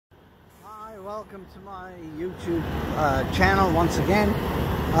welcome to my YouTube channel once again.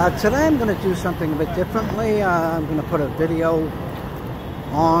 Today I'm going to do something a bit differently. I'm going to put a video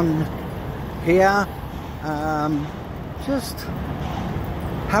on here, just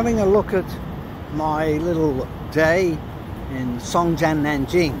having a look at my little day in Songjiang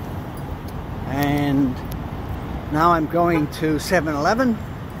Nanjing. And now I'm going to 7-Eleven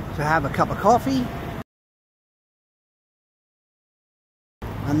to have a cup of coffee.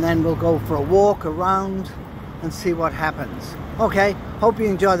 And then we'll go for a walk around and see what happens. Okay, hope you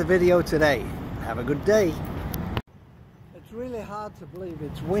enjoy the video today. Have a good day. It's really hard to believe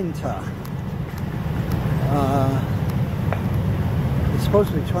it's winter. It's supposed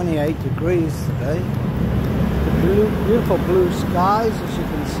to be 28 degrees today. Beautiful blue skies, as you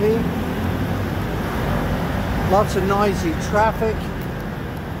can see. Lots of noisy traffic.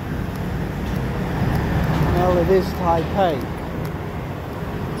 Well, it is Taipei.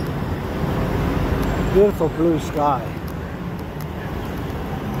 Beautiful blue sky.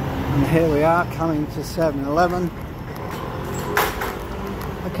 And here we are coming to 7-Eleven.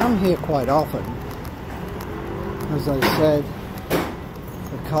 I come here quite often. As I said,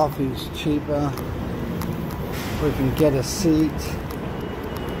 the coffee's cheaper. We can get a seat,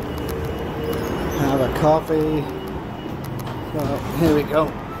 have a coffee. So here we go.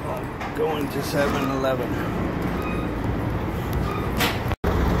 Going to 7-Eleven.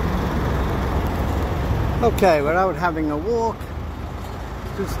 Okay, we're out having a walk.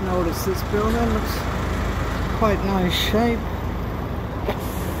 Just noticed this building looks quite nice shape.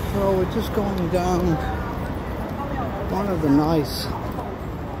 So we're just going down one of the nice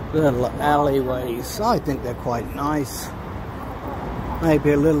little alleyways. I think they're quite nice. Maybe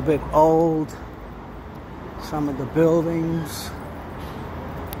a little bit old, some of the buildings.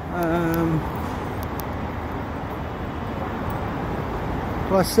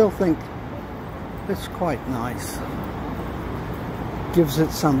 But I still think it's quite nice. Gives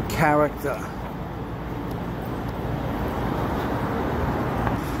it some character.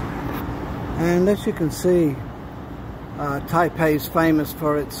 And as you can see, Taipei is famous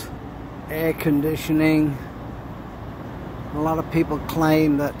for its air conditioning. A lot of people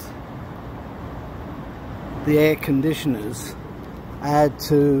claim that the air conditioners add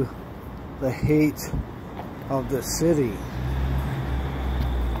to the heat of the city.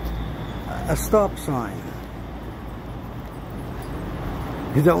 A stop sign.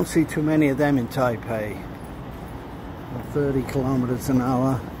 You don't see too many of them in Taipei. 30 kilometers an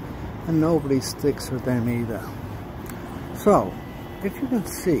hour, and nobody sticks with them either. So, if you can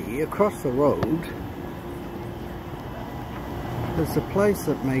see across the road, there's a place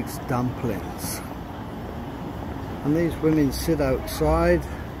that makes dumplings. And these women sit outside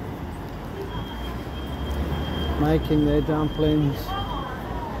making their dumplings.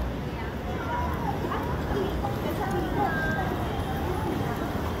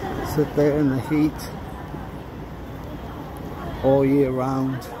 Sit there in the heat all year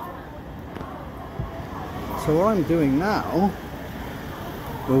round. So what I'm doing now,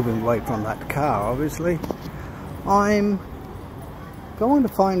 moving away from that car obviously, I'm going to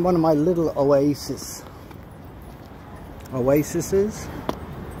find one of my little oases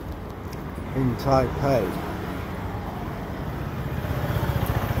in Taipei.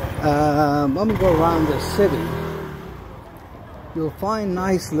 When we go around the city, you'll find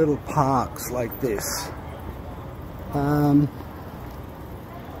nice little parks like this.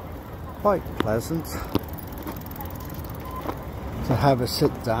 Quite pleasant to have a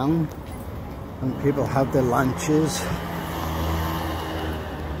sit down, and people have their lunches.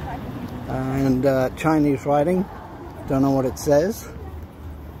 And Chinese writing, don't know what it says,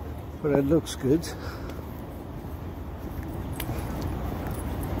 but it looks good.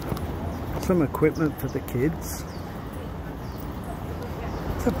 Some equipment for the kids.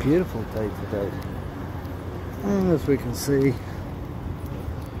 It's a beautiful day today, and as we can see,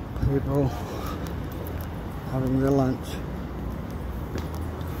 people having their lunch.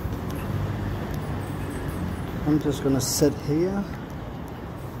 I'm just going to sit here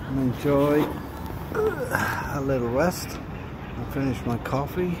and enjoy a little rest and finish my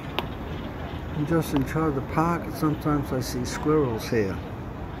coffee and just enjoy the park. Sometimes I see squirrels here.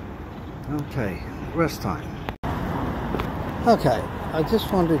 Okay, rest time. Okay, I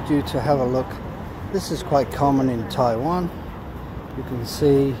just wanted you to have a look. This is quite common in Taiwan. You can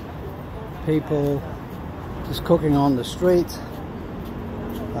see people just cooking on the street.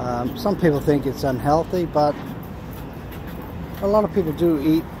 Some people think it's unhealthy, but a lot of people do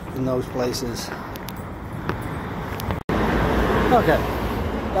eat in those places. Okay,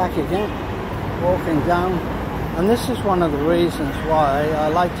 back again, walking down. And this is one of the reasons why I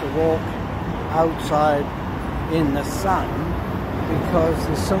like to walk outside in the sun because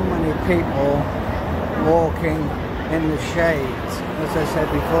there's so many people walking in the shades. As I said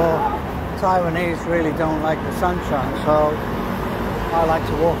before, Taiwanese really don't like the sunshine, so I like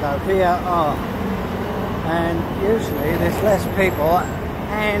to walk out here. And usually there's less people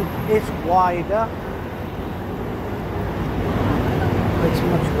and it's wider. It's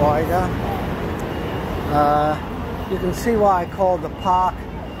much wider. You can see why I call the park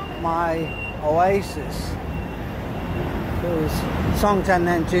my oasis, because Songjiang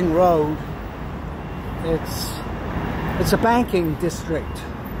Nanjing Road, it's a banking district,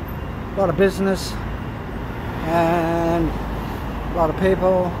 a lot of business and a lot of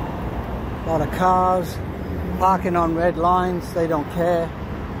people, a lot of cars parking on red lines. They don't care.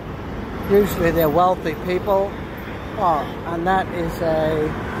 Usually they're wealthy people. And that is a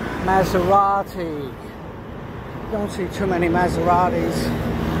Maserati. Don't see too many Maseratis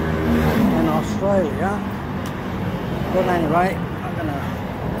in Australia. But anyway, I'm gonna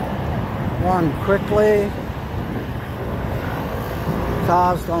run quickly.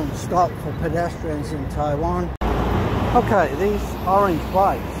 Cars don't stop for pedestrians in Taiwan. Okay, these orange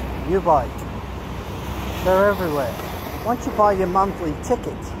bikes, U-bike, they're everywhere. Once you buy your monthly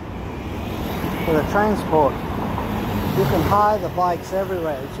ticket for the transport, you can hire the bikes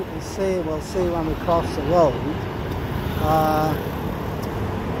everywhere. As you can see, we'll see when we cross the road.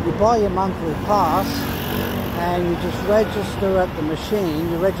 You buy your monthly pass and you just register at the machine.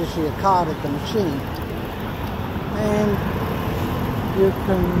 You register your card at the machine and you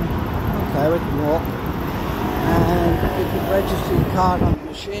can, okay, we can walk, and you can register your card on the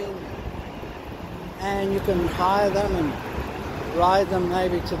machine and you can hire them and ride them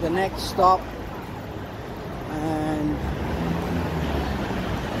maybe to the next stop. And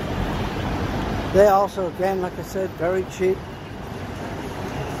they're also, again, like I said, very cheap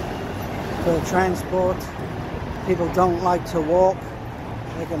for the transport. People don't like to walk,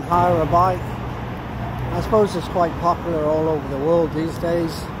 they can hire a bike. I suppose it's quite popular all over the world these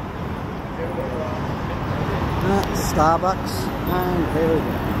days. Starbucks, and here we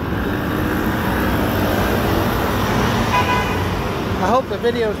go. I hope the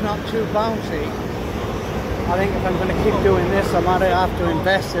video's not too bouncy. I think if I'm going to keep doing this, I might have to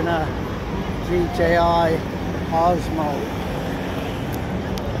invest in a DJI Osmo.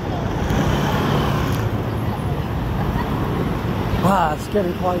 Wow, it's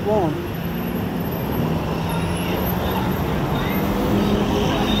getting quite warm.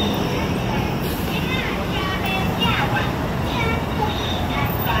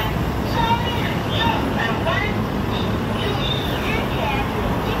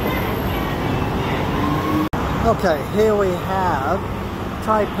 Okay, here we have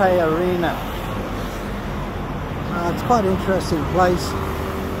Taipei Arena. It's quite an interesting place.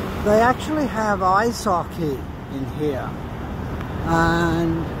 They actually have ice hockey in here,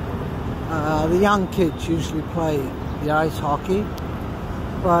 and the young kids usually play the ice hockey,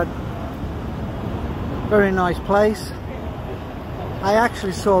 but very nice place. I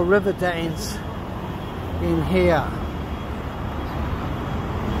actually saw river dance in here.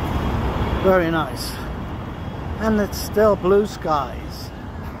 Very nice. And it's still blue skies.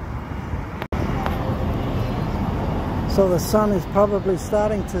 So the sun is probably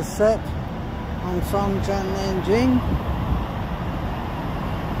starting to set on Songjiang Nanjing.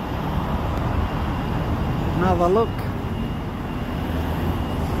 Another look.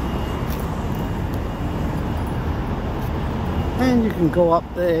 And you can go up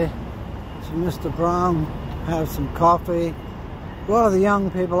there to Mr. Brown, have some coffee. A lot of the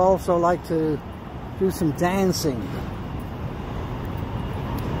young people also like to do some dancing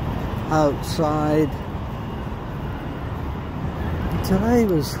outside. Today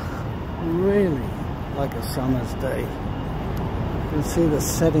was really like a summer's day. You can see the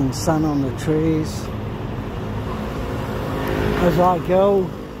setting sun on the trees. As I go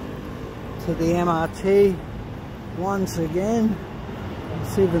to the MRT once again,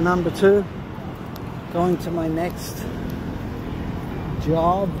 see the number 2, going to my next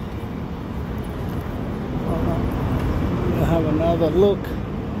job. We'll have another look.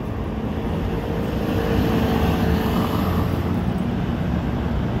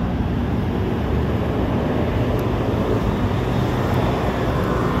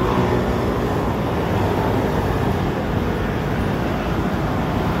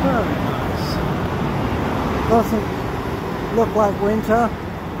 Very nice. Doesn't look like winter.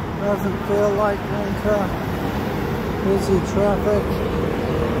 Doesn't feel like winter. Busy traffic.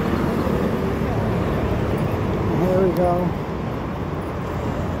 Here we go.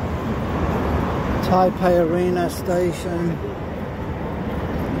 Taipei Arena Station.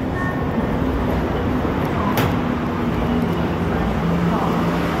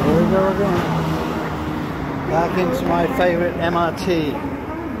 into my favorite MRT.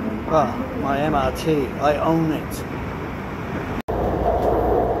 Well, my MRT, I own it.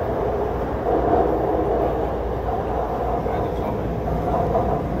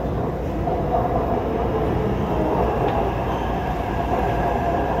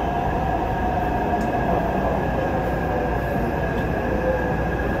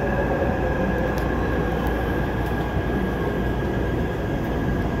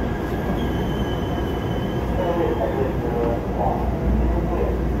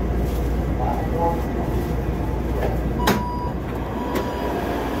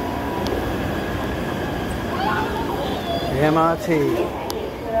 The MRT,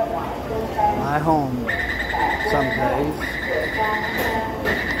 my home some days.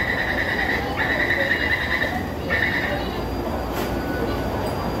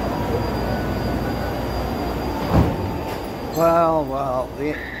 Well,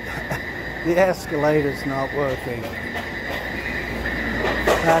 the escalator's not working.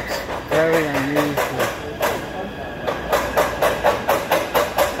 That's very unusual.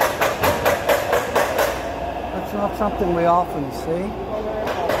 Not something we often see.